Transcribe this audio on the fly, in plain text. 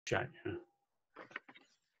chat. Yeah.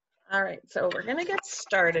 All right, so we're gonna get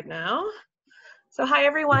started now. So hi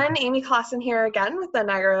everyone, Amy Clausen here again with the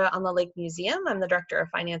Niagara-on-the-Lake Museum. I'm the Director of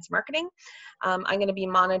Finance Marketing. I'm going to be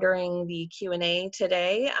monitoring the Q&A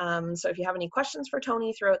today. So if you have any questions for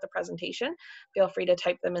Tony throughout the presentation, feel free to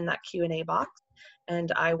type them in that Q&A box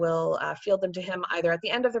and I will field them to him either at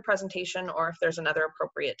the end of the presentation or if there's another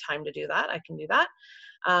appropriate time to do that, I can do that.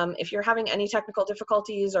 If you're having any technical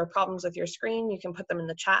difficulties or problems with your screen, you can put them in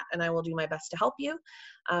the chat and I will do my best to help you.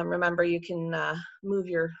 Remember, you can move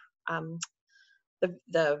your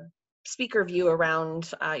the speaker view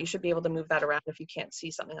around. You should be able to move that around if you can't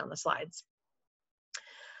see something on the slides.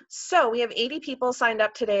 So we have 80 people signed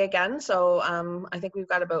up today again. So I think we've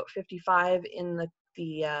got about 55 in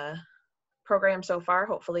the program so far.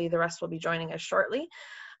 Hopefully the rest will be joining us shortly.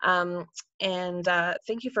 Thank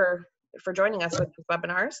you for joining us with these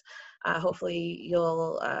webinars. Hopefully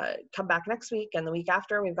you'll come back next week and the week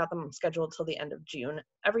after. We've got them scheduled till the end of June,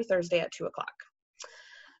 every Thursday at 2 o'clock.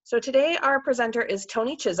 So today our presenter is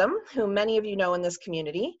Tony Chisholm, who many of you know in this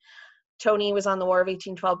community. Tony was on the War of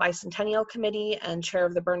 1812 Bicentennial Committee and chair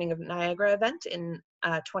of the Burning of Niagara event in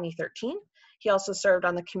 2013. He also served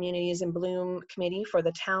on the Communities in Bloom Committee for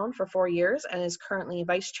the town for 4 years and is currently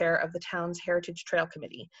vice chair of the town's Heritage Trail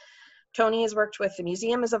Committee. Tony has worked with the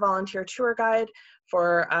museum as a volunteer tour guide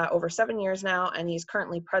for over 7 years now, and he's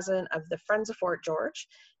currently president of the Friends of Fort George,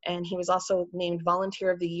 and he was also named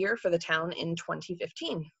Volunteer of the Year for the town in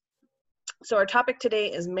 2015. So our topic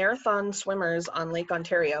today is marathon swimmers on Lake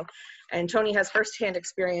Ontario, and Tony has firsthand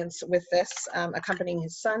experience with this, accompanying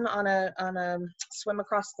his son on a swim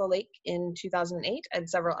across the lake in 2008 and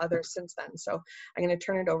several others since then. So I'm going to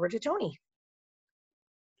turn it over to Tony.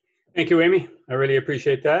 Thank you, Amy. I really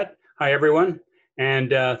appreciate that. Hi, everyone, and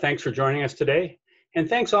thanks for joining us today. And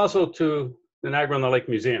thanks also to the Niagara-on-the-Lake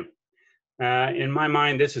Museum. In my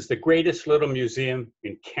mind, this is the greatest little museum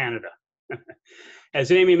in Canada. As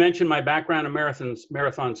Amy mentioned, my background in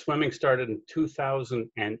marathon swimming started in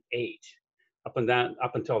 2008. Up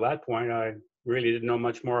until that point, I really didn't know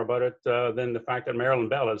much more about it than the fact that Marilyn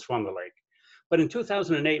Bell had swum the lake. But in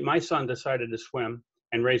 2008, my son decided to swim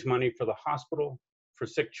and raise money for the hospital for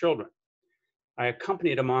sick children. I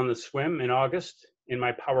accompanied him on the swim in August in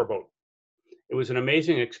my powerboat. It was an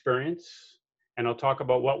amazing experience, and I'll talk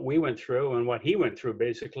about what we went through and what he went through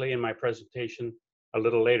basically in my presentation a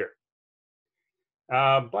little later.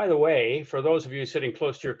 By the way, for those of you sitting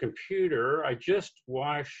close to your computer, I just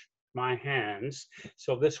washed my hands,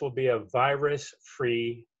 so this will be a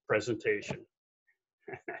virus-free presentation.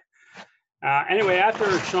 Anyway,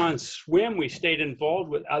 after Sean's swim, we stayed involved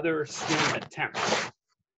with other swim attempts.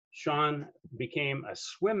 Sean became a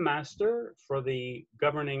swim master for the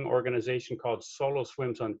governing organization called Solo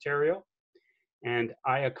Swims Ontario, and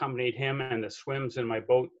I accompanied him and the swims in my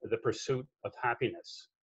boat, The Pursuit of Happiness.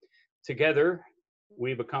 Together,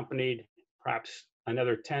 we've accompanied perhaps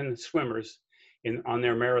another 10 swimmers on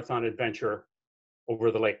their marathon adventure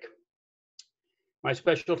over the lake. My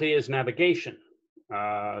specialty is navigation,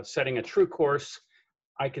 setting a true course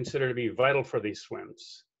I consider to be vital for these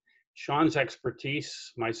swims. Sean's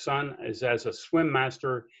expertise, my son, is as a swim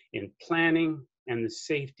master in planning and the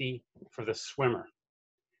safety for the swimmer.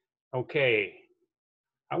 Okay,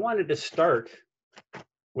 I wanted to start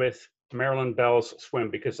with Marilyn Bell's swim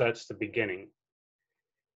because that's the beginning.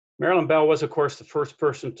 Marilyn Bell was, of course, the first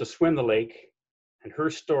person to swim the lake, and her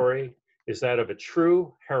story is that of a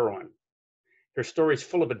true heroine. Her story is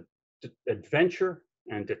full of adventure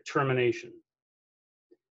and determination.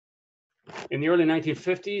 In the early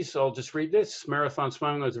 1950s, I'll just read this, marathon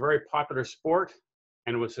swimming was a very popular sport,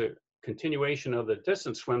 and it was a continuation of the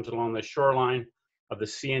distance swims along the shoreline of the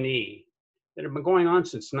CNE that have been going on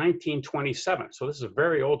since 1927. So this is a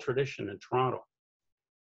very old tradition in Toronto.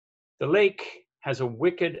 The lake has a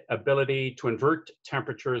wicked ability to invert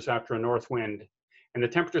temperatures after a north wind, and the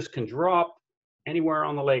temperatures can drop anywhere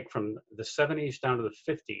on the lake from the 70s down to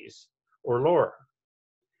the 50s or lower.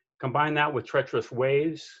 Combine that with treacherous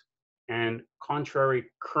waves and contrary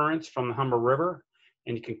currents from the Humber River,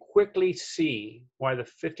 and you can quickly see why the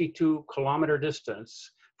 52-kilometer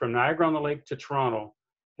distance from Niagara-on-the-Lake to Toronto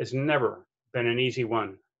has never been an easy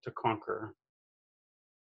one to conquer.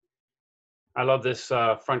 I love this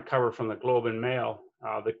front cover from the Globe and Mail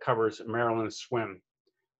that covers Marilyn's swim.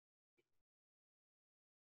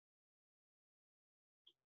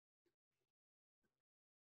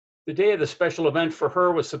 The day of the special event for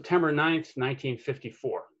her was September 9th,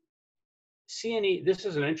 1954. CNE, this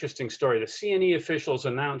is an interesting story. The CNE officials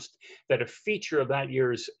announced that a feature of that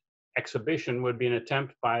year's exhibition would be an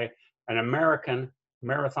attempt by an American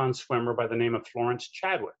marathon swimmer by the name of Florence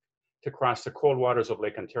Chadwick. to cross the cold waters of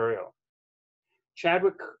Lake Ontario.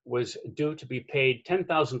 Chadwick was due to be paid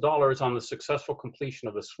 $10,000 on the successful completion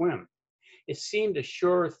of the swim. It seemed a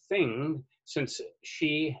sure thing since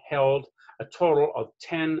she held a total of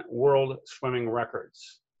 10 world swimming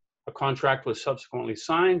records. A contract was subsequently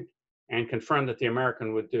signed and confirmed that the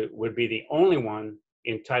American would be the only one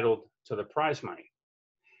entitled to the prize money.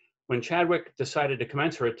 When Chadwick decided to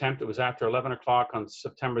commence her attempt, it was after 11 o'clock on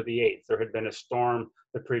September the 8th. There had been a storm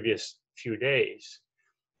the previous few days.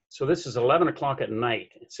 So this is 11 o'clock at night.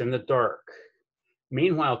 It's in the dark.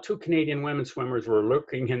 Meanwhile, two Canadian women swimmers were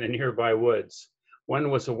lurking in the nearby woods. One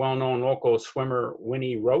was a well-known local swimmer,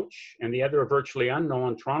 Winnie Roach, and the other a virtually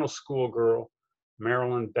unknown Toronto schoolgirl,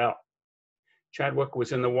 Marilyn Bell. Chadwick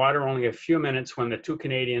was in the water only a few minutes when the two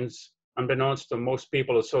Canadians, unbeknownst to most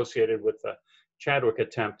people associated with the Chadwick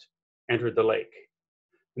attempt, entered the lake.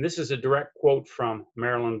 And this is a direct quote from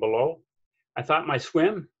Marilyn below. "I thought my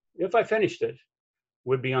swim, if I finished it,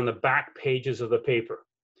 would be on the back pages of the paper.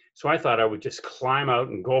 So I thought I would just climb out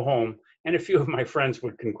and go home, and a few of my friends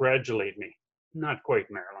would congratulate me." Not quite,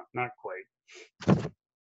 Marilyn, not quite.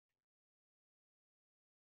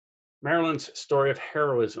 Marilyn's story of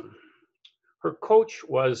heroism. Her coach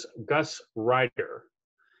was Gus Ryder,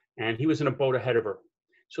 and he was in a boat ahead of her.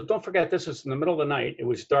 So don't forget, this was in the middle of the night. It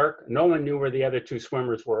was dark. No one knew where the other two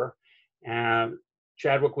swimmers were.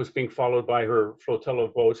 Chadwick was being followed by her flotilla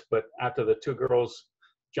of boats, but after the two girls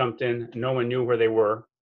jumped in, no one knew where they were.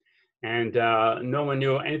 And no one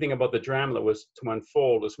knew anything about the drama that was to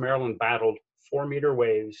unfold as Marilyn battled 4-meter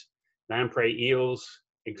waves, lamprey eels,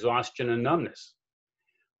 exhaustion, and numbness.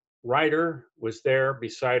 Ryder was there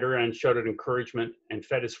beside her and shouted encouragement and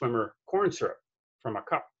fed his swimmer corn syrup from a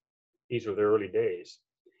cup. These were the early days.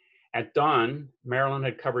 At dawn, Marilyn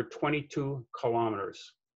had covered 22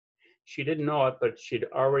 kilometers. She didn't know it, but she'd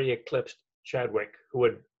already eclipsed Chadwick, who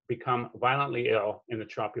had become violently ill in the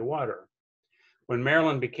choppy water. When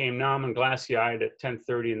Marilyn became numb and glassy-eyed at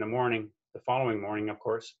 10:30 in the morning, the following morning, of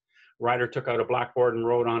course, Ryder took out a blackboard and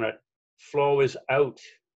wrote on it, "Flow is out."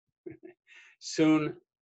 Soon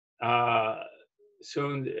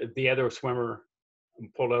the other swimmer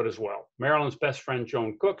pulled out as well. Marilyn's best friend,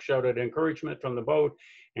 Joan Cook, shouted encouragement from the boat,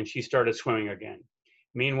 and she started swimming again.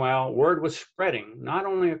 Meanwhile, word was spreading, not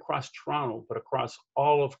only across Toronto, but across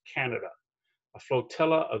all of Canada. A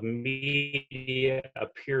flotilla of media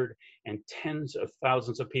appeared, and tens of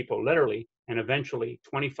thousands of people, literally, and eventually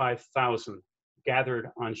 25,000, gathered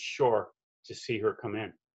on shore to see her come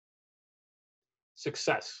in.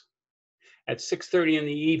 Success. At 6:30 in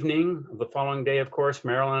the evening of the following day, of course,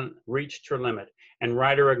 Marilyn reached her limit, and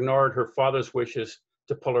Ryder ignored her father's wishes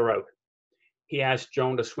to pull her out. He asked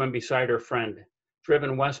Joan to swim beside her friend.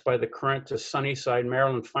 Driven west by the current to Sunnyside,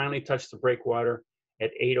 Marilyn finally touched the breakwater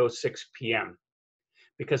at 8:06 p.m.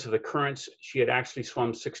 Because of the currents, she had actually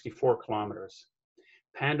swum 64 kilometers.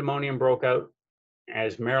 Pandemonium broke out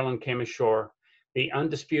as Marilyn came ashore, the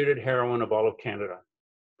undisputed heroine of all of Canada.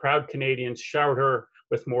 Proud Canadians showered her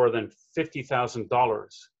with more than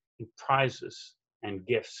 $50,000 in prizes and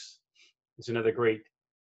gifts. There's another great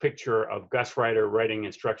picture of Gus Ryder writing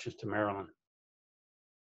instructions to Marilyn.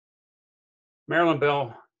 Marilyn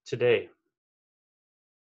Bell today.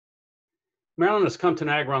 Marilyn has come to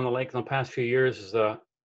Niagara-on-the-Lake in the past few years as the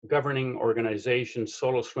governing organization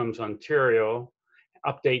Solo Swims Ontario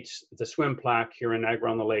updates the swim plaque here in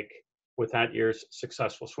Niagara-on-the-Lake with that year's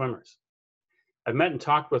successful swimmers. I've met and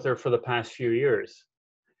talked with her for the past few years.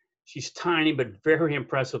 She's a tiny but very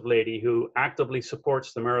impressive lady who actively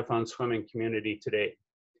supports the marathon swimming community today.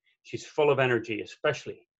 She's full of energy,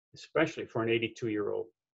 especially for an 82-year-old.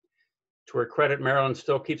 To her credit, Marilyn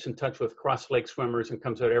still keeps in touch with Cross Lake swimmers and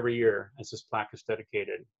comes out every year as this plaque is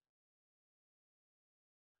dedicated.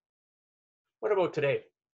 What about today?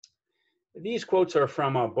 These quotes are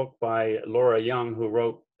from a book by Laura Young, who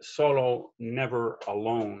wrote Solo, Never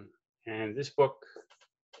Alone. And this book,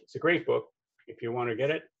 it's a great book. If you want to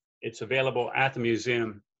get it, it's available at the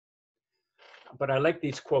museum. But I like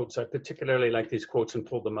these quotes. I particularly like these quotes and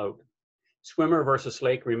pulled them out. Swimmer versus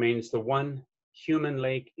lake remains the one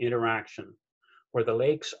human-lake interaction where the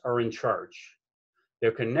lakes are in charge.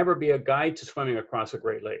 There can never be a guide to swimming across a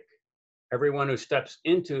Great Lake. Everyone who steps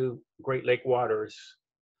into Great Lake waters,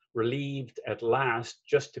 relieved at last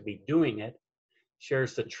just to be doing it,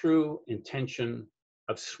 shares the true intention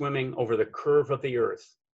of swimming over the curve of the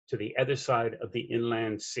earth to the other side of the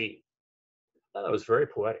inland sea. Well, that was very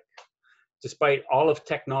poetic. Despite all of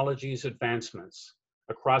technology's advancements,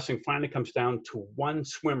 a crossing finally comes down to one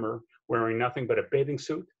swimmer wearing nothing but a bathing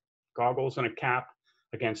suit, goggles, and a cap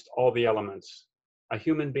against all the elements. A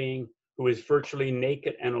human being who is virtually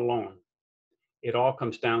naked and alone. it all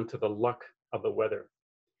comes down to the luck of the weather.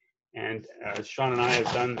 And as Sean and I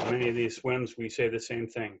have done many of these swims, we say the same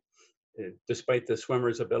thing. Despite the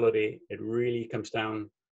swimmer's ability, it really comes down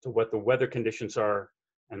to what the weather conditions are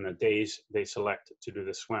and the days they select to do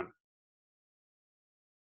the swim.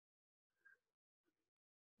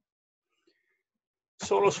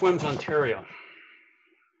 Solo Swims Ontario.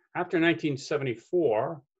 After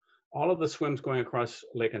 1974, all of the swims going across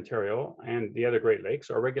Lake Ontario and the other Great Lakes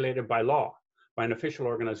are regulated by law by an official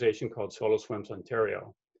organization called Solo Swims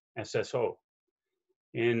Ontario, SSO.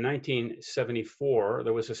 In 1974,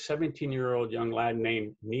 there was a 17-year-old young lad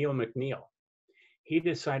named Neil McNeil. He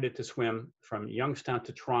decided to swim from Youngstown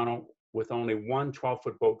to Toronto with only one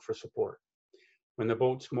 12-foot boat for support. When the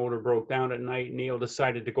boat's motor broke down at night, Neil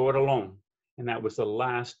decided to go it alone, and that was the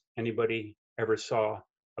last anybody ever saw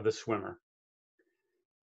of the swimmer.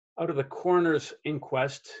 Out of the coroner's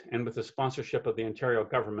inquest and with the sponsorship of the Ontario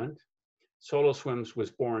government, Solo Swims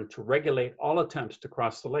was born to regulate all attempts to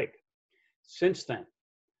cross the lake. Since then,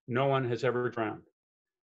 no one has ever drowned.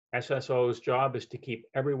 SSO's job is to keep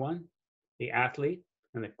everyone, the athlete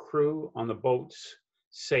and the crew on the boats,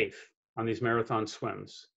 safe on these marathon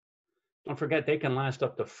swims. Don't forget, they can last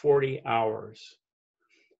up to 40 hours.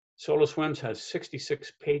 Solo Swims has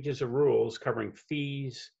 66 pages of rules covering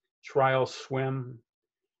fees, trial swim,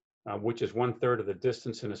 which is 1/3 of the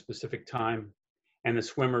distance in a specific time, and the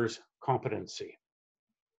swimmer's competency.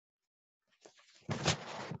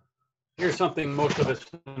 Here's something most of us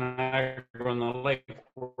in Niagara-on-the-Lake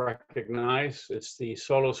recognize. It's the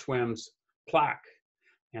Solo Swims plaque.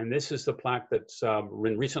 And this is the plaque that's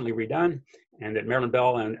been recently redone and that Marilyn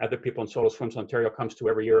Bell and other people in Solo Swims Ontario comes to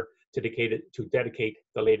every year to dedicate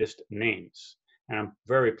the latest names. And I'm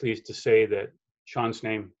very pleased to say that Sean's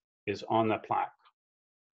name is on the plaque.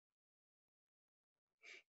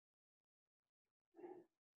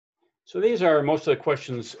 So these are most of the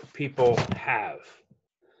questions people have.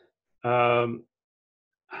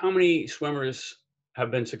 How many swimmers have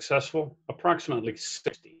been successful? Approximately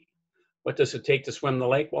 60. What does it take to swim the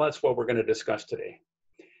lake? Well, that's what we're going to discuss today.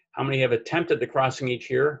 How many have attempted the crossing each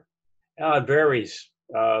year? It varies.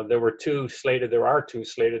 There are two slated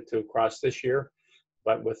to cross this year,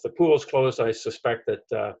 but with the pools closed, I suspect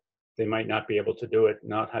that they might not be able to do it,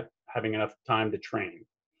 not having enough time to train.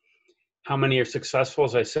 How many are successful?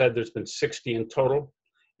 As I said, there's been 60 in total,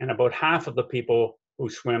 and about half of the people who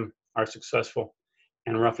swim are successful,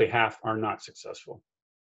 and roughly half are not successful.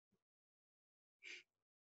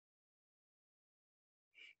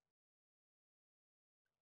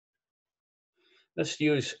 Let's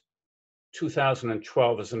use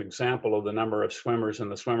 2012 as an example of the number of swimmers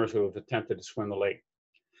and the swimmers who have attempted to swim the lake.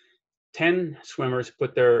 10 swimmers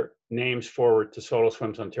put their names forward to Solo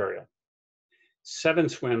Swims Ontario. 7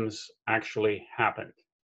 swims actually happened.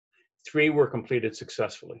 3 were completed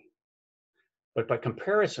successfully. But by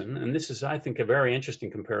comparison, and this is, I think, a very interesting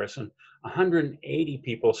comparison, 180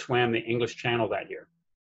 people swam the English Channel that year.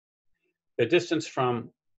 The distance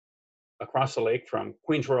from across the lake from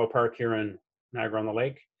Queens Royal Park here in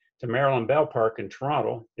Niagara-on-the-Lake to Marilyn Bell Park in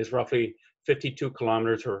Toronto is roughly 52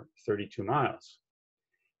 kilometers or 32 miles.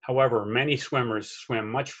 However, many swimmers swim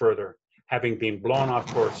much further, having been blown off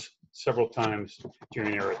course several times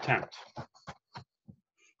during their attempt.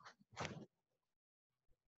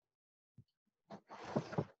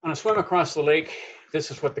 On a swim across the lake, this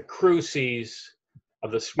is what the crew sees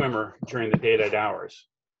of the swimmer during the daylight hours.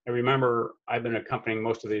 I remember I've been accompanying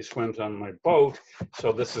most of these swims on my boat,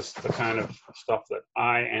 so this is the kind of stuff that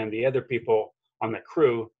I and the other people on the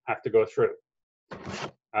crew have to go through.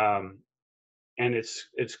 And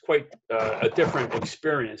it's quite a different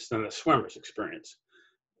experience than the swimmer's experience.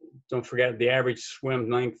 Don't forget, the average swim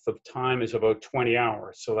length of time is about 20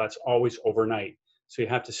 hours, so that's always overnight. So you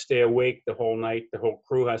have to stay awake the whole night. The whole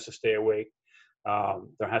crew has to stay awake.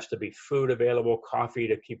 There has to be food available, coffee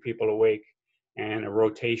to keep people awake, and a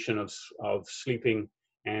rotation of sleeping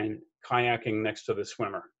and kayaking next to the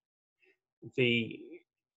swimmer. The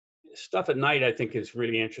stuff at night, I think, is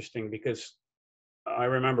really interesting because I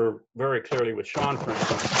remember very clearly with Sean, for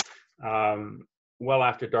instance, well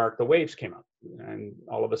after dark, the waves came up, and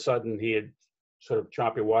all of a sudden he had sort of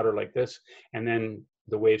choppy water like this, and then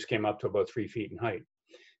the waves came up to about 3 feet in height.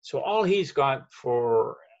 So all he's got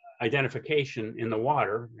for identification in the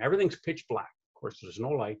water, everything's pitch black. Of course, there's no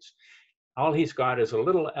lights. All he's got is a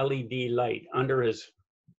little LED light under his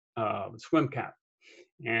swim cap.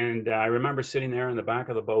 And I remember sitting there in the back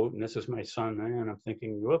of the boat, and this is my son, and I'm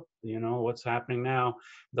thinking, whoop, you know, what's happening now?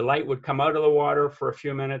 The light would come out of the water for a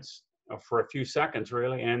few minutes, or for a few seconds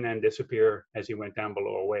really, and then disappear as he went down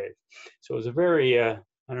below a wave. So it was a very, I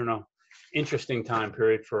don't know, interesting time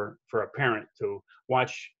period for a parent to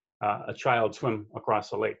watch a child swim across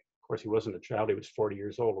the lake. Of course, he wasn't a child, he was 40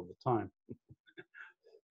 years old at the time.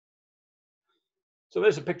 So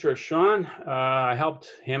there's a picture of Sean. I helped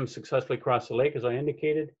him successfully cross the lake, as I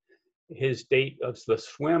indicated. His date of the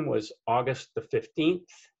swim was August the 15th,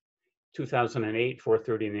 2008,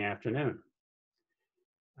 4:30 in the afternoon.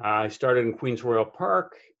 I started in Queens Royal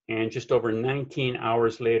Park, and just over 19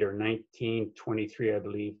 hours later, 19:23, I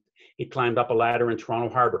believe, he climbed up a ladder in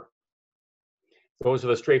Toronto Harbor. Those are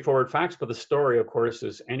the straightforward facts, but the story, of course,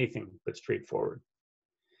 is anything but straightforward.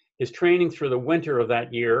 His training through the winter of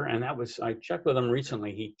that year, and that was, I checked with him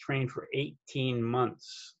recently, he trained for 18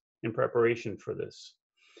 months in preparation for this.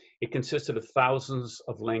 It consisted of thousands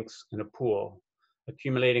of lengths in a pool,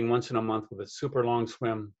 accumulating once in a month with a super long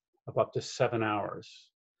swim of up to 7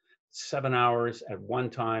 hours. 7 hours at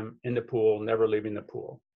one time in the pool, never leaving the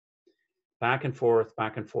pool. Back and forth,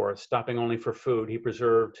 stopping only for food. He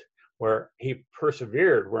persevered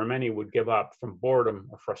where many would give up from boredom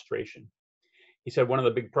or frustration. He said one of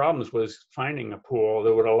the big problems was finding a pool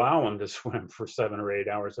that would allow him to swim for 7 or 8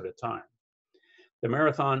 hours at a time. The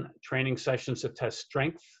marathon training sessions that test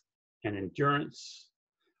strength and endurance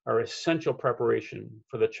are essential preparation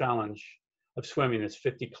for the challenge of swimming this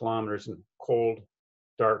 50 kilometers in cold,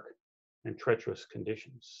 dark, and treacherous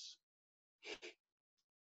conditions.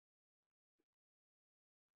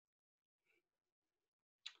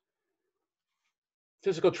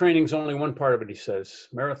 Physical training is only one part of it, he says.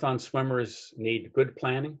 Marathon swimmers need good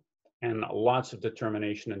planning and lots of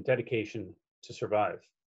determination and dedication to survive.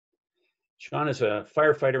 Sean is a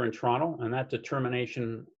firefighter in Toronto, and that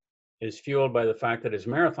determination is fueled by the fact that his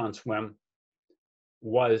marathon swim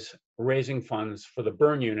was raising funds for the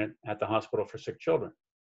burn unit at the Hospital for Sick Children.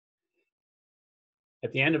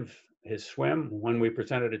 At the end of his swim, when we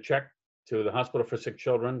presented a check to the Hospital for Sick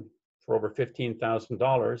Children for over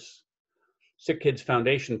 $15,000, Sick Kids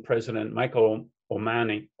Foundation President Michael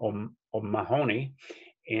O'Mahony,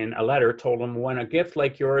 in a letter, told him, when a gift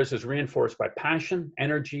like yours is reinforced by passion,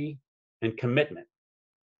 energy, and commitment,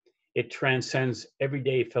 it transcends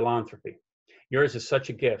everyday philanthropy. Yours is such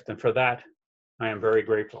a gift, and for that, I am very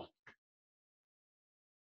grateful.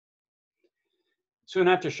 Soon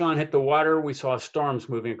after Sean hit the water, we saw storms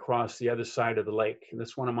moving across the other side of the lake. And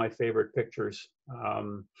that's one of my favorite pictures.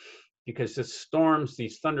 Because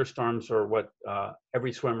these thunderstorms are what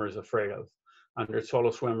every swimmer is afraid of. Under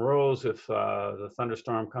solo swim rules, if the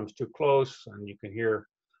thunderstorm comes too close and you can hear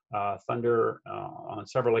thunder on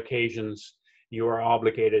several occasions, you are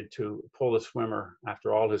obligated to pull the swimmer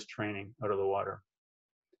after all his training out of the water.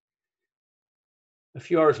 A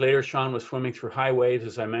few hours later, Sean was swimming through high waves,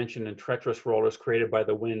 as I mentioned, and treacherous rollers created by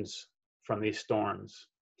the winds from these storms.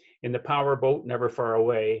 In the power boat, never far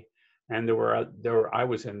away, and I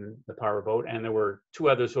was in the power boat, and there were 2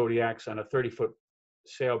 other Zodiacs and a 30-foot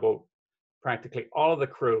sailboat. Practically all of the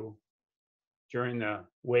crew during the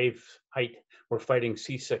wave height were fighting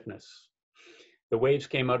seasickness. The waves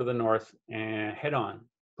came out of the north and head on,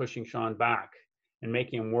 pushing Sean back and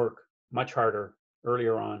making him work much harder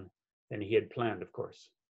earlier on than he had planned, of course.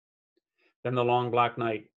 Then the long black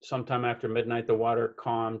night, sometime after midnight, the water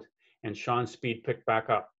calmed and Sean's speed picked back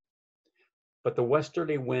up. But the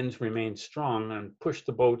westerly winds remained strong and pushed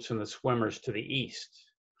the boats and the swimmers to the east.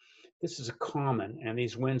 This is common, and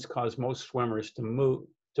these winds cause most swimmers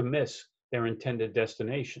to miss their intended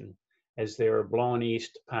destination as they are blown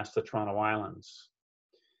east past the Toronto Islands.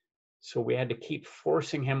 So we had to keep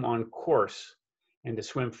forcing him on course and to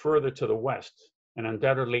swim further to the west, and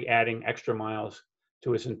undoubtedly adding extra miles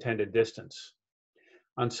to his intended distance.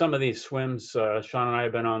 On some of these swims, Sean and I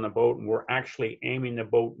have been on the boat, and we're actually aiming the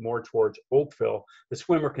boat more towards Oakville. The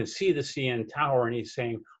swimmer can see the CN Tower, and he's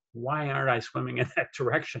saying, why aren't I swimming in that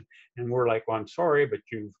direction? And we're like, well, I'm sorry, but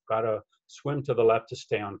you've got to swim to the left to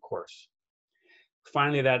stay on course.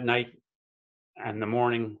 Finally, that night and the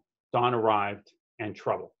morning, dawn arrived and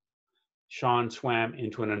trouble. Sean swam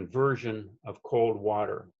into an inversion of cold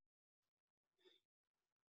water.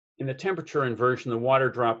 In the temperature inversion, the water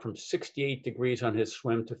dropped from 68 degrees on his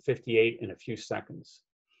swim to 58 in a few seconds.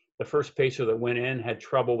 The first pacer that went in had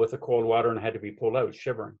trouble with the cold water and had to be pulled out,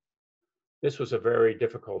 shivering. This was a very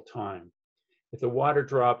difficult time. If the water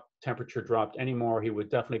temperature dropped anymore, he would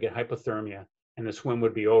definitely get hypothermia and the swim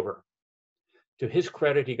would be over. To his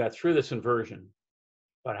credit, he got through this inversion,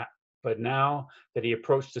 but now that he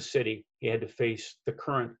approached the city, he had to face the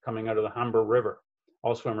current coming out of the Humber River.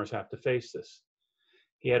 All swimmers have to face this.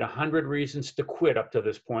 He had 100 reasons to quit up to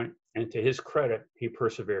this point, and to his credit, he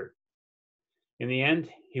persevered. In the end,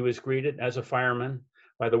 he was greeted as a fireman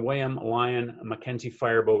by the William Lyon Mackenzie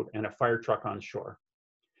fireboat and a fire truck on shore.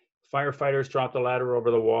 Firefighters dropped a ladder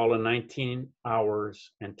over the wall in 19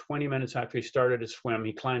 hours, and 20 minutes after he started his swim,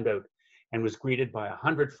 he climbed out and was greeted by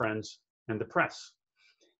 100 friends and the press.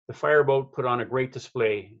 The fireboat put on a great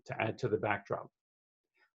display to add to the backdrop.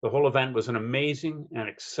 The whole event was an amazing and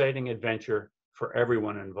exciting adventure for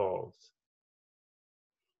everyone involved.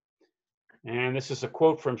 And this is a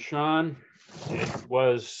quote from Sean. It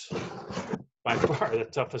was by far the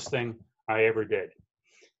toughest thing I ever did.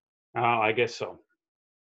 I guess so.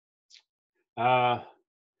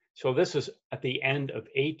 So this is at the end of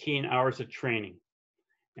 18 hours of training,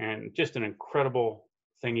 and just an incredible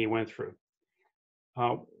thing he went through.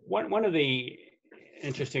 One of the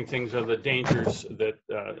interesting things are the dangers that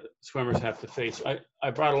swimmers have to face. I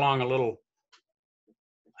brought along a little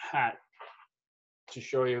hat to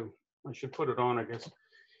show you. I should put it on, I guess.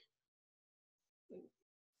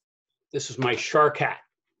 This is my shark hat.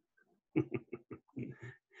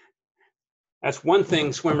 That's one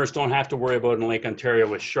thing swimmers don't have to worry about in Lake Ontario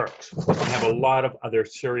with sharks. They have a lot of other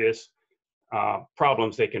serious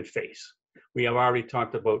problems they can face. We have already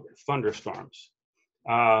talked about thunderstorms.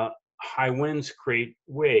 High winds create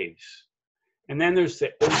waves. And then there's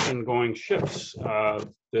the ocean-going ships.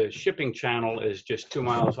 The shipping channel is just 2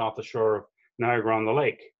 miles off the shore of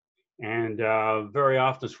Niagara-on-the-Lake. And very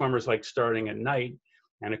often swimmers like starting at night.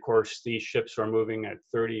 And of course, these ships are moving at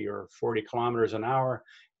 30 or 40 kilometers an hour.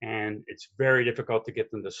 And it's very difficult to get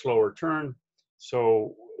them to slower turn.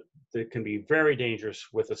 So it can be very dangerous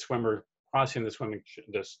with a swimmer crossing the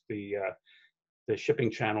shipping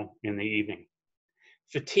channel in the evening.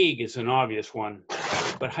 Fatigue is an obvious one,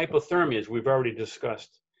 but hypothermia, as we've already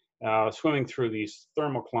discussed, swimming through these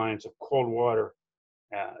thermoclines of cold water,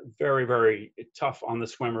 very, very tough on the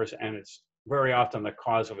swimmers, and it's very often the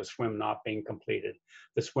cause of a swim not being completed.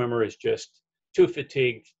 The swimmer is just too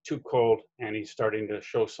fatigued, too cold, and he's starting to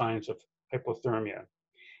show signs of hypothermia.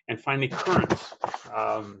 And finally, currents.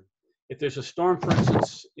 If there's a storm, for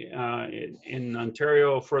instance, in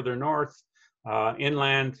Ontario, further north,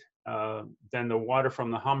 inland, then the water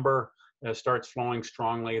from the Humber starts flowing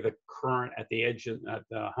strongly. The current at the edge of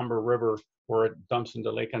the Humber River, where it dumps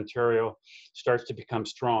into Lake Ontario, starts to become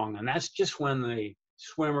strong. And that's just when the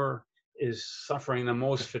swimmer is suffering the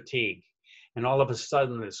most fatigue. And all of a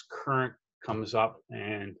sudden, this current comes up,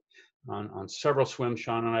 and on several swims,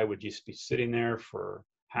 Sean and I would just be sitting there for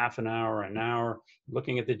half an hour,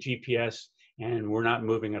 looking at the GPS, and we're not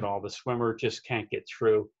moving at all. The swimmer just can't get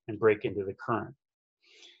through and break into the current.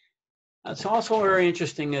 It's also very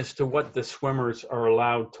interesting as to what the swimmers are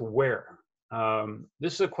allowed to wear.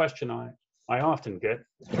 This is a question I often get.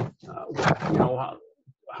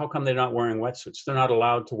 How come they're not wearing wetsuits? They're not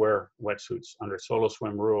allowed to wear wetsuits under solo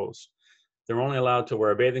swim rules. They're only allowed to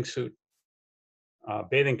wear a bathing suit,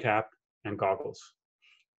 bathing cap, and goggles.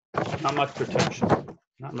 Not much protection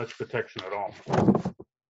at all.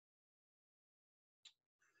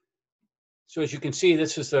 So as you can see,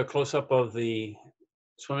 this is a close-up of the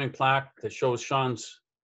swimming plaque that shows Sean's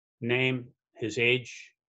name, his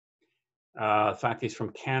age, the fact he's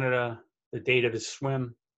from Canada, the date of his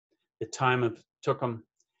swim, the time it took him,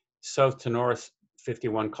 south to north,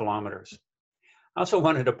 51 kilometers. I also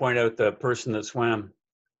wanted to point out the person that swam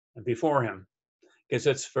before him, because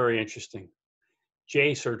that's very interesting.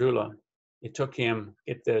 Jay Sardula, it took him,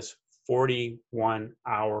 get this, 41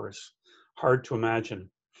 hours. Hard to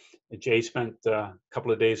imagine. Jay spent a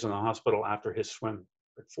couple of days in the hospital after his swim,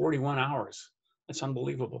 but 41 hours, that's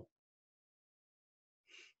unbelievable.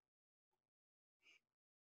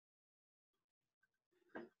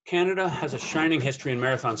 Canada has a shining history in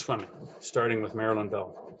marathon swimming, starting with Marilyn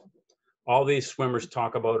Bell. All these swimmers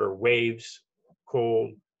talk about are waves,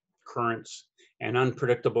 cold, currents, and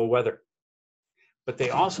unpredictable weather. But they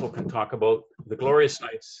also can talk about the glorious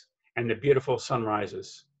nights and the beautiful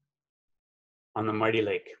sunrises on the mighty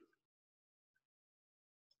lake.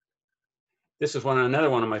 This is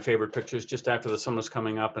another one of my favorite pictures just after the sun was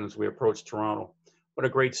coming up and as we approached Toronto. What a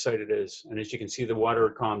great sight it is. And as you can see, the water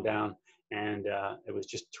had calmed down, and it was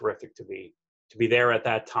just terrific to be there at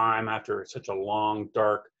that time after such a long,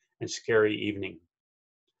 dark, and scary evening.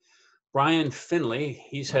 Brian Finley,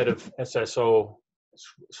 he's head of SSO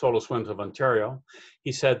Solo Swims of Ontario.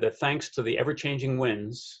 He said that thanks to the ever-changing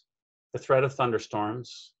winds, the threat of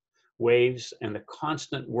thunderstorms, waves, and the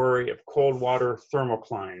constant worry of cold water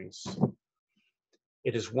thermoclines,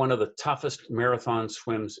 it is one of the toughest marathon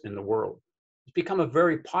swims in the world. It's become a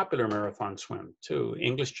very popular marathon swim too.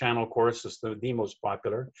 English Channel, of course, is the most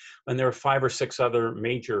popular. And there are 5 or 6 other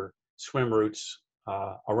major swim routes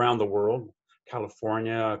around the world,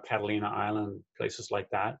 California, Catalina Island, places like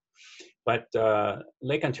that. But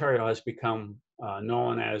Lake Ontario has become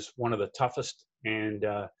known as one of the toughest and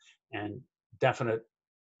and definite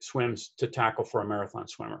swims to tackle for a marathon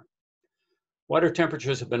swimmer. Water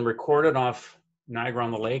temperatures have been recorded off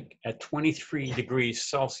Niagara-on-the-Lake at 23 degrees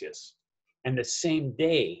Celsius, and the same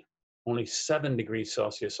day, only 7 degrees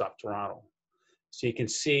Celsius off Toronto. So you can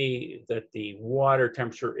see that the water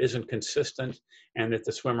temperature isn't consistent and that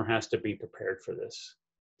the swimmer has to be prepared for this.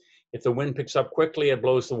 If the wind picks up quickly, it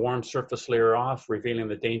blows the warm surface layer off, revealing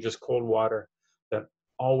the dangerous cold water that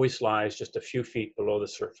always lies just a few feet below the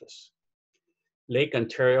surface. Lake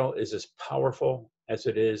Ontario is as powerful as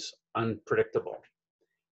it is unpredictable.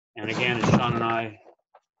 And again, as Sean and I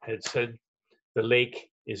had said, the lake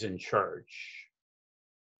is in charge.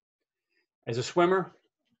 As a swimmer,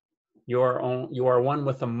 you are one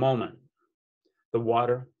with the moment, the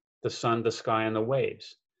water, the sun, the sky, and the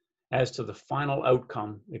waves. As to the final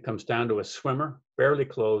outcome, it comes down to a swimmer, barely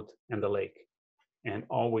clothed, and the lake. And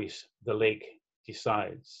always the lake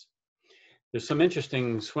decides. There's some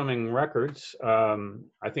interesting swimming records.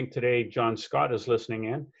 I think today John Scott is listening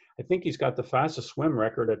in. I think he's got the fastest swim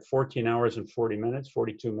record at 14 hours and 40 minutes,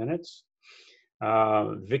 42 minutes.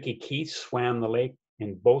 Vicky Keith swam the lake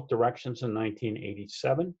in both directions in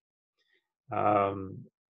 1987.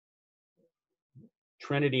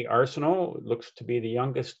 Trinity Arsenault looks to be the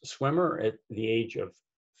youngest swimmer at the age of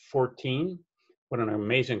 14. What an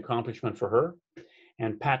amazing accomplishment for her.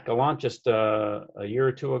 And Pat Gallant, just a year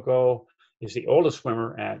or two ago, is the oldest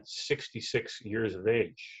swimmer at 66 years of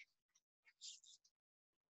age.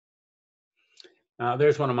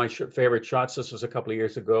 There's one of my favorite shots. This was a couple of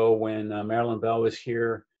years ago when Marilyn Bell was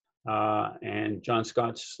here, and John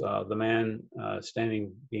Scott's the man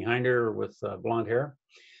standing behind her with blonde hair.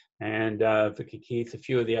 And Vicky Keith, a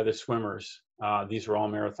few of the other swimmers. These are all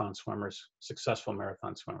marathon swimmers, successful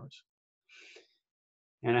marathon swimmers.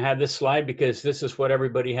 And I had this slide because this is what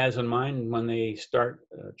everybody has in mind when they start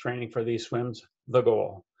training for these swims, the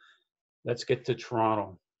goal. Let's get to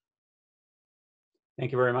Toronto.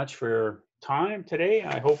 Thank you very much for your time today.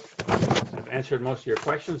 I hope I've answered most of your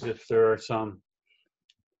questions. If there are some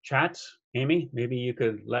chats, Amy, maybe you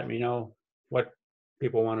could let me know what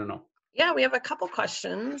people want to know. Yeah, we have a couple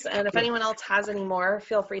questions, and if anyone else has any more,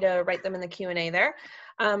 feel free to write them in the Q&A there.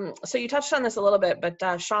 So you touched on this a little bit, but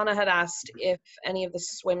Shauna had asked if any of the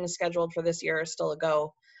swims scheduled for this year are still a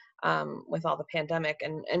go with all the pandemic,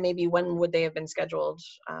 and maybe when would they have been scheduled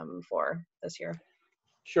for this year?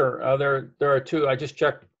 Sure. There are two. I just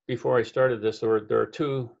checked before I started this. There are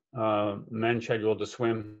two men scheduled to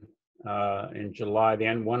swim in July.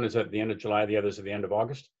 One is at the end of July. The other is at the end of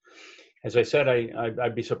August. As I said,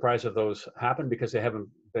 I'd be surprised if those happen because they haven't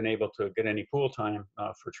been able to get any pool time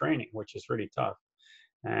for training, which is really tough.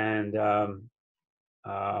 And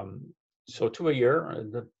so 2 a year,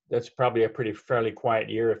 that's probably a fairly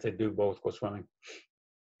quiet year if they do both go swimming.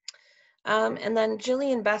 And then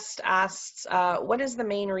Jillian Best asks, what is the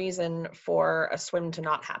main reason for a swim to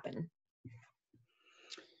not happen?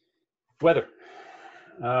 Weather.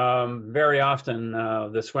 Very often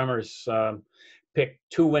the swimmers pick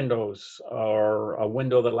two windows or a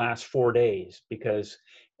window that lasts 4 days because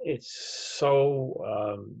it's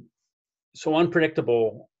so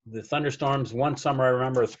unpredictable. The thunderstorms, one summer I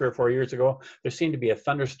remember 3 or 4 years ago, there seemed to be a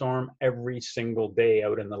thunderstorm every single day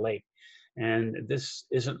out in the lake. And this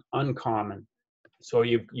isn't uncommon. So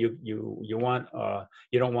you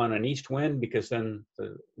don't want an east wind because then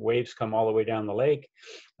the waves come all the way down the lake.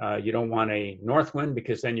 You don't want a north wind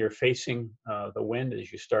because then you're facing the wind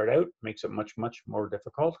as you start out. Makes it much more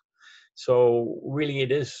difficult. So really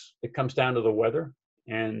it comes down to the weather.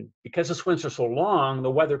 And because the swims are so long,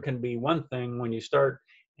 the weather can be one thing when you start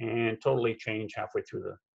and totally change halfway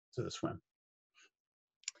through the swim.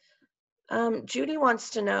 Judy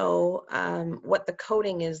wants to know what the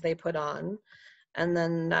coating is they put on. And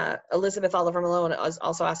then Elizabeth Oliver Malone is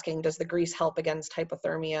also asking, does the grease help against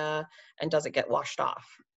hypothermia and does it get washed off?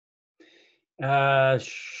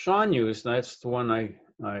 Sean used, that's the one I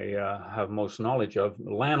have most knowledge of,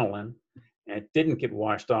 lanolin. It didn't get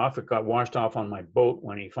washed off. It got washed off on my boat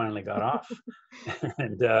when he finally got off.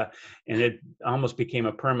 and it almost became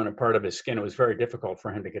a permanent part of his skin. It was very difficult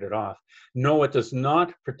for him to get it off. No, it does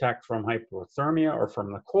not protect from hypothermia or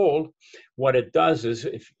from the cold. What it does is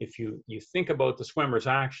if you think about the swimmer's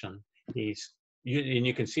action, and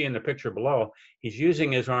you can see in the picture below, he's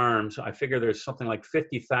using his arms. I figure there's something like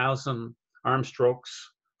 50,000 arm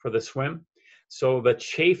strokes for the swim. So the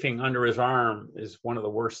chafing under his arm is one of the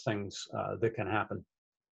worst things that can happen.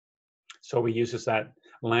 So he uses that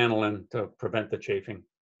lanolin to prevent the chafing.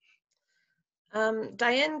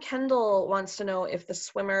 Diane Kendall wants to know if the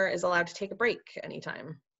swimmer is allowed to take a break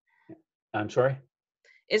anytime. I'm sorry?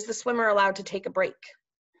 Is the swimmer allowed to take a break?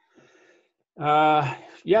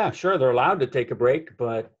 Yeah, sure, they're allowed to take a break,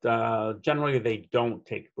 but generally they don't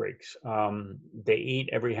take breaks. They eat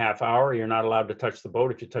every half hour. You're not allowed to touch the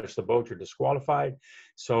boat. If you touch the boat, you're disqualified.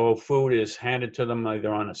 So food is handed to them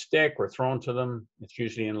either on a stick or thrown to them. It's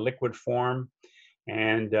usually in liquid form.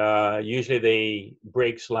 And usually the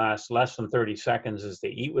breaks last less than 30 seconds as they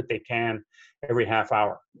eat what they can every half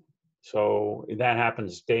hour. So that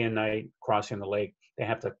happens day and night crossing the lake. They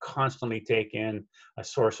have to constantly take in a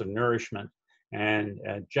source of nourishment. And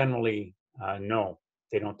generally, no,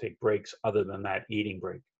 they don't take breaks other than that eating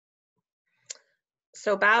break.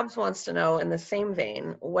 So Babs wants to know, in the same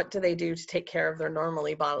vein, what do they do to take care of their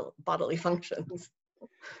normally bodily functions?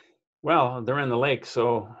 Well, they're in the lake,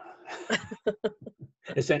 so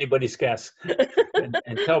it's anybody's guess.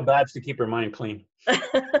 And tell Babs to keep her mind clean.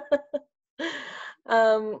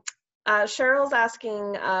 Cheryl's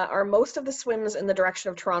asking, are most of the swims in the direction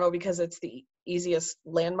of Toronto because it's the easiest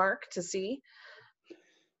landmark to see?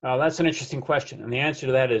 That's an interesting question. And the answer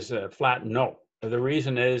to that is flat no. The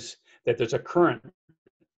reason is that there's a current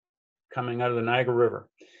coming out of the Niagara River.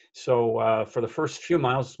 So for the first few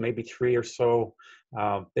miles, maybe 3 or so,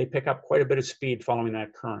 they pick up quite a bit of speed following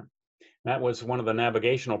that current. That was one of the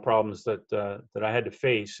navigational problems that I had to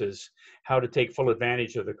face, is how to take full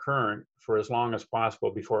advantage of the current for as long as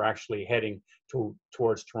possible before actually heading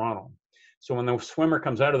towards Toronto. So when the swimmer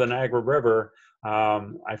comes out of the Niagara River,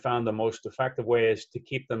 I found the most effective way is to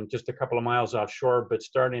keep them just a couple of miles offshore, but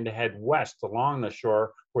starting to head west along the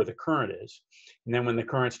shore where the current is. And then when the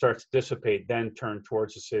current starts to dissipate, then turn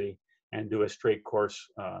towards the city and do a straight course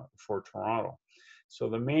for Toronto. So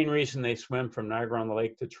the main reason they swim from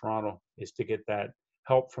Niagara-on-the-Lake to Toronto is to get that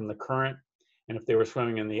help from the current. And if they were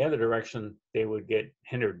swimming in the other direction, they would get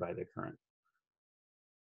hindered by the current.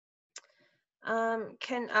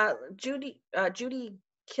 Judy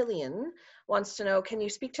Killian wants to know, can you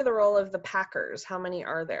speak to the role of the packers? How many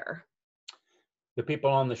are there? The people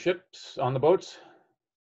on the ships, on the boats?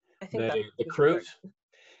 I think the crews?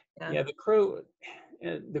 Yeah,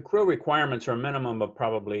 the crew requirements are a minimum of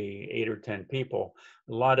probably 8 or 10 people.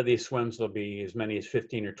 A lot of these swims will be as many as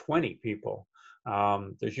 15 or 20 people.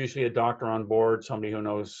 There's usually a doctor on board, somebody who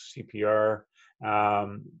knows CPR.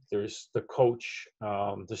 There's the coach.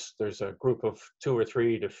 There's a group of 2 or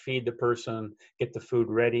 3 to feed the person, get the food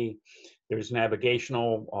ready. There's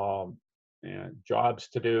navigational jobs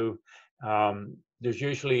to do. There's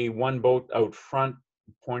usually one boat out front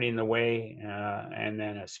pointing the way, and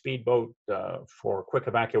then a speedboat for quick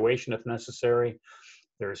evacuation if necessary.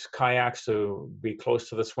 There's kayaks to be close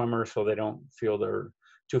to the swimmer so they don't feel they're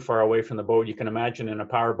too far away from the boat. You can imagine in a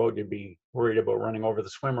power boat, you'd be worried about running over the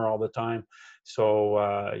swimmer all the time.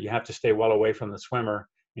 So you have to stay well away from the swimmer,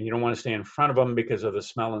 and you don't want to stay in front of them because of the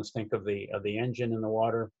smell and stink of the engine in the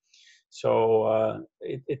water. So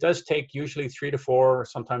it does take usually 3 to 4,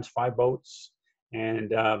 sometimes 5 boats,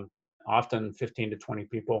 and often 15 to 20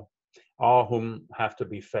 people, all whom have to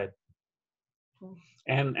be fed.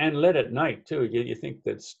 And lit at night too. You think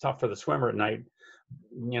that's tough for the swimmer at night,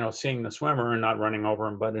 seeing the swimmer and not running over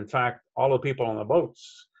him. But in fact, all the people on the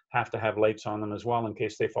boats have to have lights on them as well in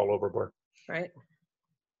case they fall overboard. Right.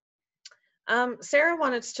 Sarah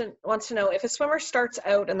wants to know, if a swimmer starts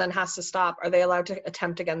out and then has to stop, are they allowed to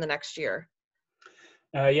attempt again the next year?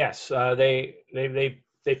 Yes, they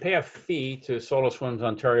pay a fee to Solo Swims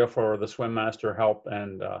Ontario for the swim master help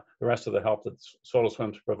and the rest of the help that Solo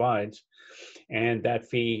Swims provides. And that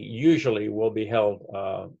fee usually will be held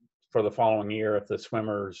for the following year if the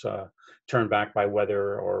swimmers turn back by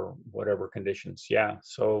weather or whatever conditions. Yeah,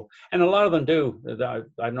 so, and a lot of them do.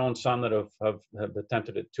 I've known some that have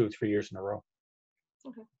attempted it 2 or 3 years in a row.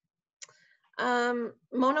 Okay.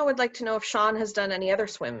 Mona would like to know if Sean has done any other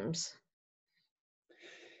swims.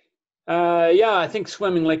 Yeah, I think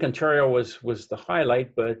swimming Lake Ontario was the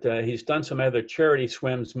highlight, but he's done some other charity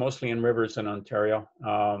swims, mostly in rivers in Ontario.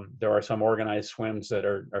 There are some organized swims that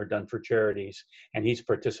are done for charities, and he's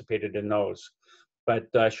participated in those. But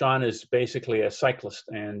Sean is basically a cyclist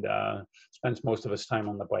and spends most of his time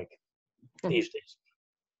on the bike these days.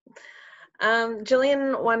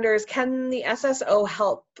 Jillian wonders, can the SSO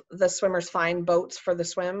help the swimmers find boats for the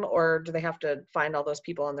swim, or do they have to find all those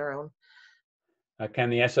people on their own?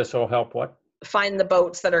 Can the SSO help what? Find the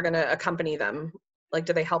boats that are going to accompany them. Like,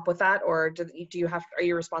 do they help with that, or are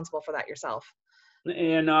you responsible for that yourself?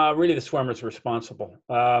 And really, the swimmer's responsible.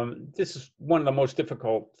 This is one of the most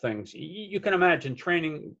difficult things. You can imagine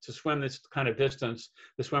training to swim this kind of distance.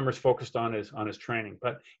 The swimmer's focused on his training,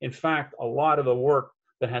 but in fact, a lot of the work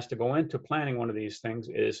that has to go into planning one of these things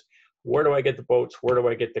is, where do I get the boats? Where do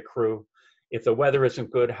I get the crew? if the weather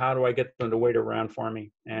isn't good, how do I get them to wait around for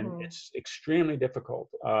me? And Mhm. it's extremely difficult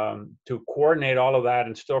to coordinate all of that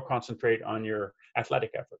and still concentrate on your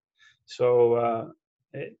athletic effort. So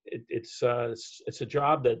it's a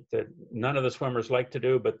job that none of the swimmers like to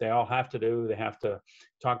do, but they all have to do. They have to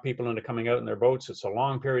talk people into coming out in their boats. It's a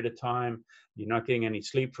long period of time. You're not getting any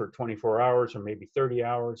sleep for 24 hours or maybe 30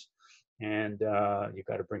 hours. And you've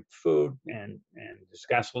got to bring food and there's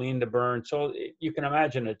gasoline to burn. So you can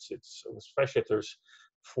imagine it's especially if there's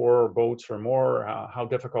 4 boats or more, how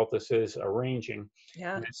difficult this is arranging.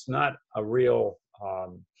 Yeah. And it's not a real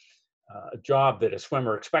job that a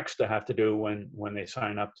swimmer expects to have to do when they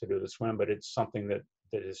sign up to do the swim, but it's something that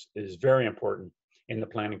is very important in the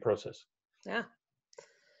planning process. Yeah.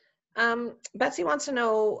 Betsy wants to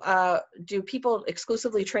know, do people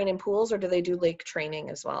exclusively train in pools or do they do lake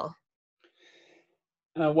training as well?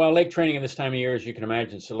 Well, lake training at this time of year, as you can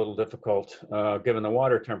imagine, it's a little difficult given the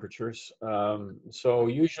water temperatures. So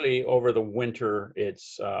usually over the winter,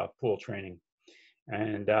 it's pool training.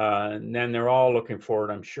 And then they're all looking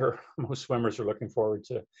forward, I'm sure most swimmers are looking forward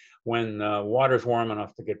to when water's warm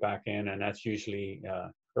enough to get back in, and that's usually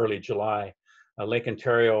early July. Lake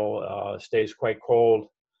Ontario stays quite cold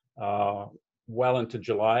well into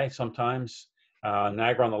July sometimes.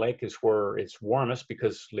 Niagara-on-the-Lake is where it's warmest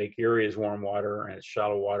because Lake Erie is warm water and it's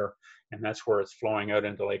shallow water, and that's where it's flowing out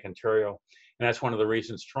into Lake Ontario. And that's one of the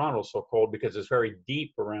reasons Toronto's so cold, because it's very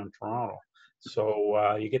deep around Toronto.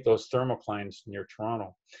 So you get those thermoclines near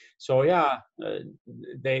Toronto. So yeah,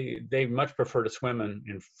 they much prefer to swim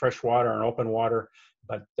in fresh water and open water,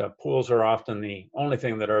 but pools are often the only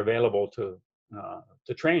thing that are available to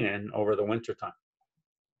train in over the winter time.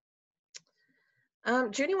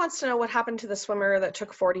 Judy wants to know what happened to the swimmer that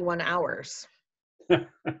took 41 hours.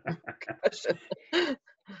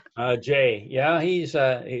 Jay, yeah, he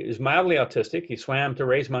was mildly autistic. He swam to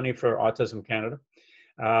raise money for Autism Canada.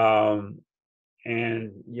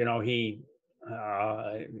 And he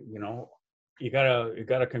you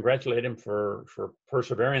gotta congratulate him for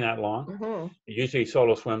persevering that long. Mm-hmm. Usually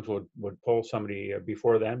solo swims would pull somebody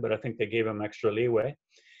before then, but I think they gave him extra leeway.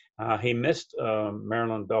 He missed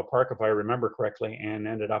Maryland Bell Park, if I remember correctly, and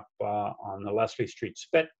ended up on the Leslie Street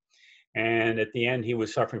Spit. And at the end, he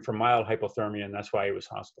was suffering from mild hypothermia, and that's why he was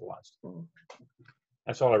hospitalized. Mm.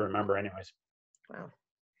 That's all I remember anyways. Wow.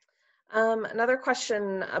 Another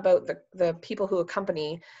question about the people who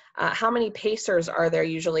accompany. How many pacers are there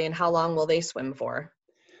usually, and how long will they swim for?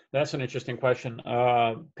 That's an interesting question.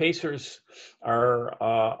 Pacers are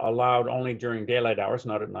allowed only during daylight hours,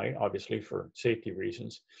 not at night, obviously for safety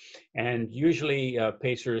reasons. And usually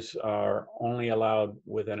pacers are only allowed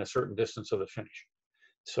within a certain distance of the finish.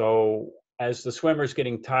 So as the swimmer's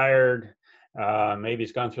getting tired, maybe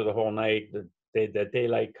he's gone through the whole night, the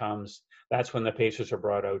daylight comes, that's when the pacers are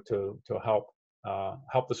brought out to help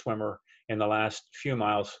the swimmer in the last few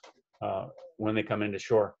miles when they come into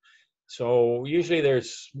shore. So usually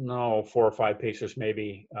there's 4 or 5 pacers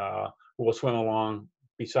maybe who will swim along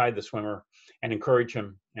beside the swimmer and encourage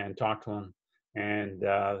him and talk to him and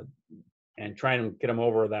try and get him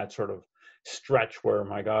over that sort of stretch where,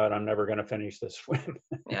 my God, I'm never going to finish this swim.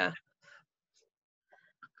 Yeah.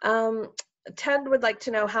 Ted would like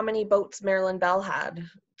to know how many boats Marilyn Bell had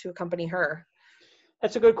to accompany her.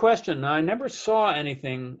 That's a good question. I never saw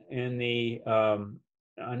anything in the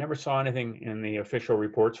official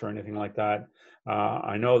reports or anything like that.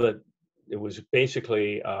 I know that it was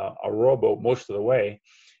basically a rowboat most of the way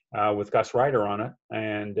with Gus Ryder on it,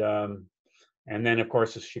 and then of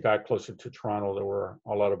course as she got closer to Toronto, there were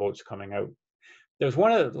a lot of boats coming out. There's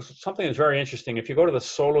something that's very interesting. If you go to the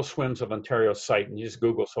Solo Swims of Ontario site and you just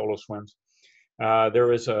Google Solo Swims,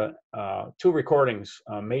 there is 2 recordings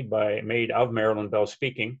made of Marilyn Bell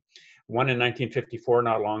speaking. One in 1954,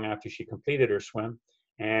 not long after she completed her swim,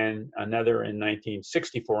 and another in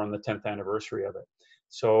 1964 on the 10th anniversary of it.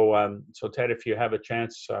 So, Ted, if you have a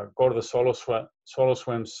chance, go to the Solo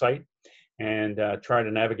Swims site and try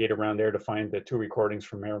to navigate around there to find the 2 recordings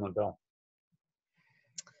from Marilyn Bell.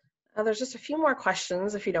 There's just a few more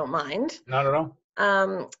questions, if you don't mind. Not at all.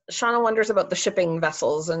 Shauna wonders about the shipping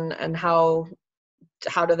vessels and how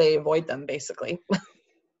do they avoid them, basically.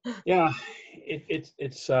 Yeah,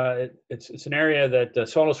 it's an area that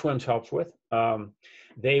Solo Swims helps with.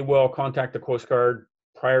 They will contact the Coast Guard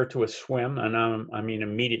prior to a swim, and I mean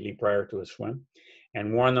immediately prior to a swim,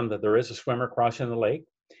 and warn them that there is a swimmer crossing the lake,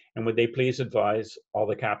 and would they please advise all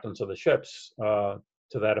the captains of the ships to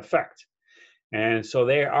that effect. And so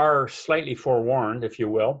they are slightly forewarned, if you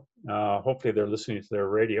will. Hopefully they're listening to their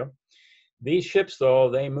radio. These ships, though,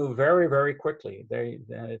 they move very, very quickly.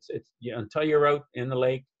 Until you're out in the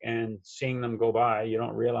lake and seeing them go by, you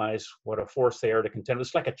don't realize what a force they are to contend.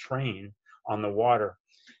 It's like a train on the water.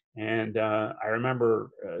 And I remember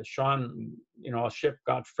Sean, a ship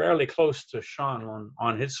got fairly close to Sean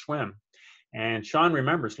on his swim. And Sean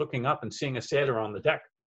remembers looking up and seeing a sailor on the deck.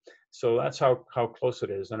 So that's how close it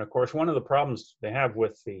is. And of course, one of the problems they have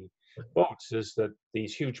with the boats is that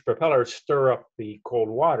these huge propellers stir up the cold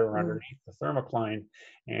water underneath the thermocline.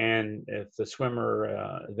 And if the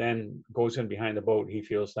swimmer then goes in behind the boat, he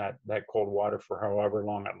feels that cold water for however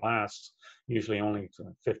long it lasts, usually only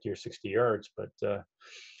 50 or 60 yards.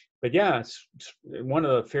 But yeah, it's one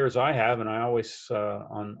of the fears I have, and I always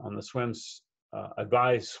on the swims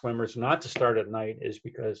advise swimmers not to start at night, is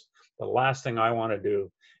because the last thing I want to do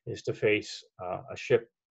is to face a ship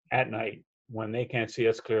at night when they can't see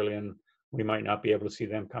us clearly, and we might not be able to see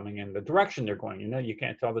them coming in the direction they're going. You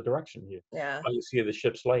can't tell the direction. You see the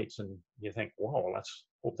ship's lights, and you think, "Whoa, let's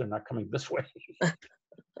hope they're not coming this way."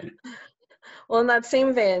 Well, in that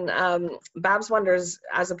same vein, Babs wonders,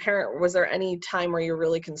 as a parent, was there any time where you're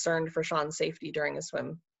really concerned for Sean's safety during a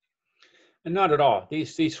swim? And not at all.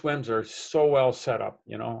 These swims are so well set up.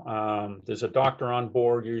 There's a doctor on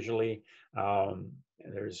board usually.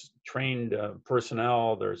 There's trained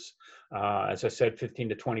personnel. There's, as I said, 15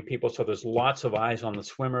 to 20 people. So there's lots of eyes on the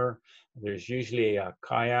swimmer. There's usually a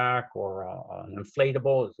kayak or an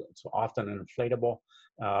inflatable. It's often an inflatable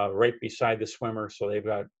right beside the swimmer. So they've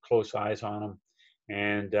got close eyes on them.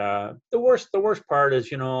 And the worst part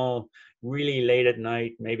is, really late at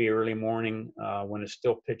night, maybe early morning, when it's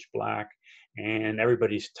still pitch black and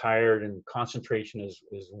everybody's tired and concentration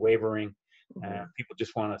is wavering. People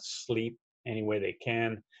just want to sleep any way they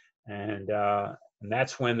can. And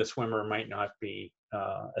that's when the swimmer might not be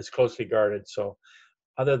as closely guarded. So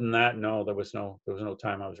other than that, no, there was no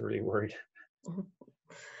time I was really worried.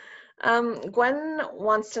 Gwen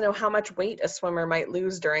wants to know how much weight a swimmer might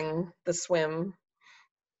lose during the swim.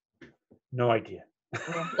 No idea.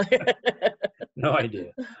 No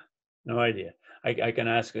idea. I can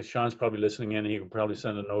ask, Sean's probably listening in, he can probably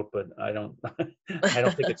send a note, but I don't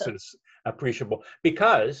think it's as appreciable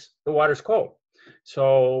because the water's cold.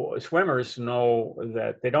 So swimmers know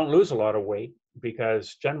that they don't lose a lot of weight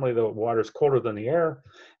because generally the water is colder than the air,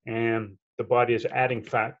 and the body is adding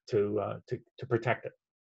fat to protect it.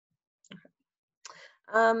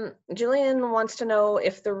 Julian wants to know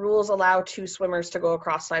if the rules allow two swimmers to go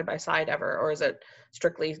across side by side ever, or is it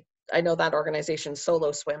strictly, I know that organization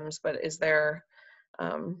solo swims, but is there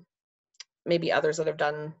maybe others that have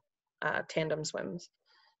done tandem swims?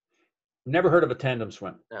 Never heard of a tandem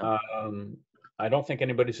swim. No. I don't think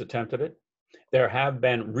anybody's attempted it. There have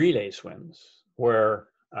been relay swims where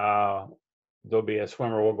there'll be a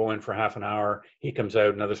swimmer will go in for half an hour, he comes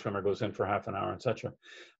out, another swimmer goes in for half an hour, etc.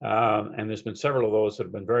 And there's been several of those that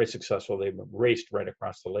have been very successful. They've raced right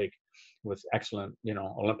across the lake with excellent,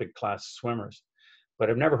 Olympic class swimmers. But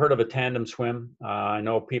I've never heard of a tandem swim. I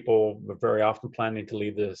know people are very often planning to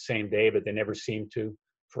leave the same day, but they never seem to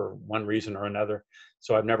for one reason or another.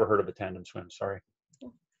 So I've never heard of a tandem swim, sorry.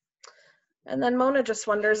 And then Mona just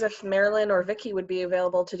wonders if Marilyn or Vicky would be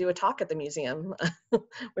available to do a talk at the museum,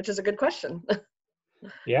 which is a good question.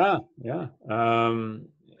 Yeah.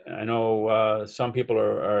 I know some people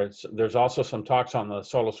are, there's also some talks on the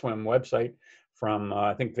Solo Swim website from,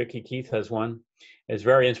 I think Vicky Keith has one. It's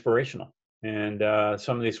very inspirational. And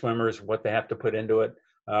some of these swimmers, what they have to put into it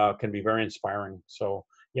can be very inspiring. So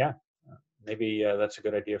yeah, maybe that's a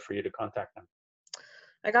good idea for you to contact them.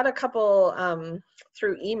 I got a couple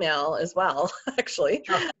through email as well, actually.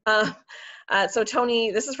 Sure. So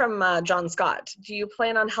Tony, this is from John Scott. Do you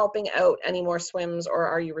plan on helping out any more swims, or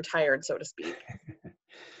are you retired, so to speak?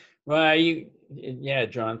 Well, yeah,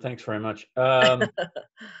 John, thanks very much.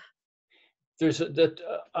 There's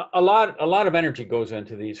a lot of energy goes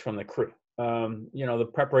into these from the crew. The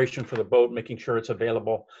preparation for the boat, making sure it's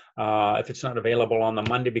available. If it's not available on the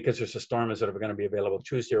Monday because there's a storm, is it going to be available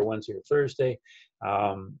Tuesday or Wednesday or Thursday?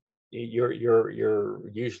 Usually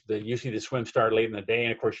the swim start late in the day,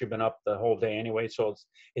 and of course you've been up the whole day anyway. So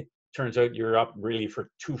it turns out you're up really for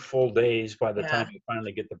 2 full days by the time you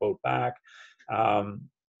finally get the boat back.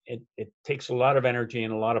 It takes a lot of energy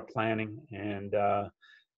and a lot of planning, and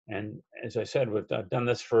as I said, I've done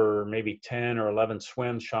this for maybe 10 or 11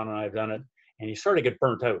 swims. Sean and I have done it, and you sort of get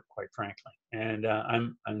burnt out, quite frankly. And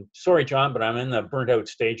I'm sorry, John, but I'm in the burnt out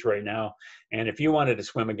stage right now. And if you wanted to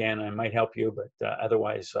swim again, I might help you, but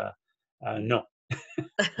otherwise, no.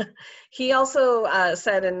 He also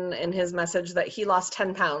said in his message that he lost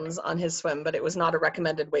 10 pounds on his swim, but it was not a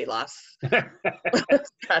recommended weight loss.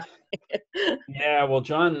 Yeah, well,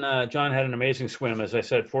 John had an amazing swim. As I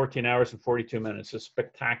said, 14 hours and 42 minutes, a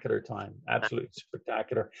spectacular time, absolutely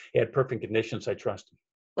spectacular. He had perfect conditions, I trust him.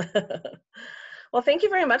 Well, thank you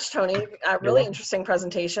very much, Tony. Really welcome. interesting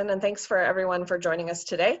presentation, and thanks for everyone for joining us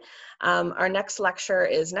today. Our next lecture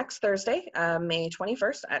is next Thursday, May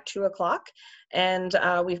 21st at 2 o'clock. And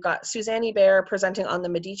we've got Suzanne Bear presenting on the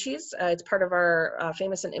Medicis. It's part of our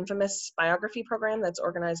famous and infamous biography program that's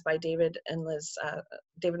organized by David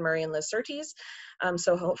Murray and Liz Surtees.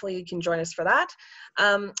 So hopefully you can join us for that.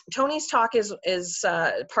 Tony's talk is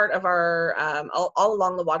part of our All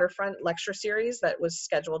Along the Waterfront lecture series that was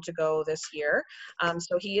scheduled to go this year.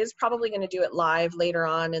 So he is probably going to do it live later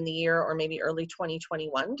on in the year, or maybe early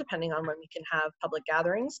 2021, depending on when we can have public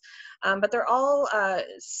gatherings. But they're all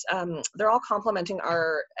complementing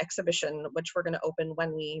our exhibition, which we're going to open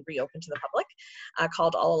when we reopen to the public,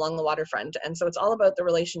 called All Along the Waterfront. And so it's all about the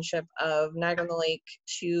relationship of Niagara-on-the-Lake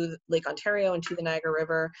to Lake Ontario and to the Niagara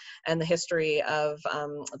River, and the history of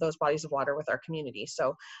those bodies of water with our community.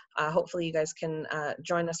 So hopefully you guys can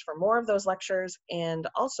join us for more of those lectures, and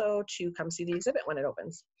also to come see the exhibit when it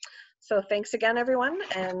opens. So thanks again, everyone,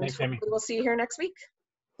 and Thanks, Amy. we'll see you here next week.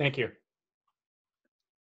 Thank you.